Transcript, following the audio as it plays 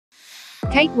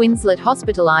Kate Winslet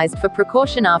hospitalized for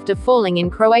precaution after falling in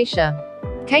Croatia.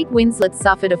 Kate Winslet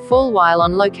suffered a fall while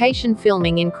on location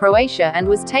filming in Croatia and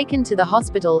was taken to the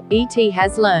hospital, ET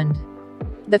has learned.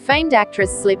 The famed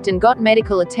actress slipped and got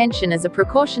medical attention as a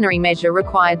precautionary measure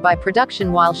required by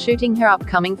production while shooting her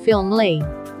upcoming film Lee.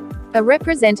 A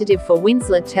representative for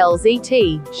Winslet tells ET,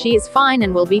 she is fine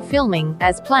and will be filming,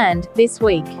 as planned, this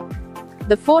week.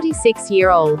 The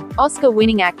 46-year-old,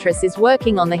 Oscar-winning actress is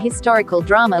working on the historical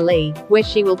drama Lee, where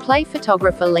she will play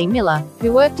photographer Lee Miller,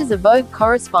 who worked as a Vogue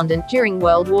correspondent during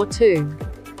World War II.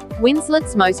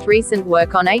 Winslet's most recent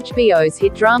work on HBO's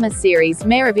hit drama series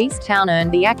Mare of Easttown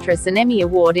earned the actress an Emmy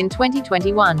Award in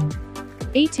 2021.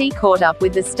 ET caught up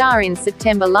with the star in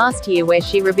September last year where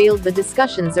she revealed the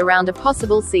discussions around a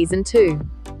possible season 2.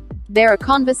 There are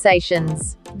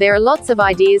conversations. There are lots of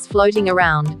ideas floating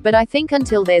around, but I think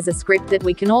until there's a script that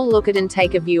we can all look at and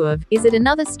take a view of, is it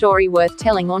another story worth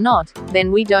telling or not,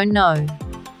 then we don't know.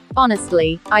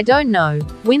 Honestly, I don't know,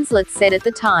 Winslet said at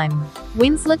the time.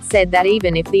 Winslet said that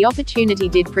even if the opportunity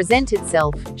did present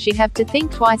itself, she'd have to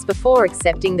think twice before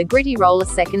accepting the gritty role a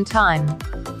second time.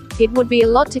 It would be a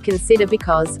lot to consider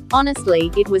because,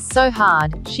 honestly, it was so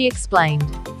hard, she explained.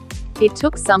 It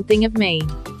took something of me.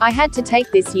 I had to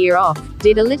take this year off,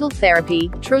 did a little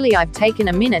therapy, truly I've taken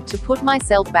a minute to put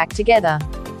myself back together.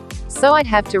 So I'd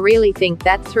have to really think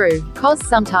that through, 'cause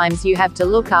sometimes you have to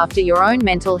look after your own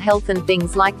mental health and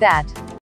things like that.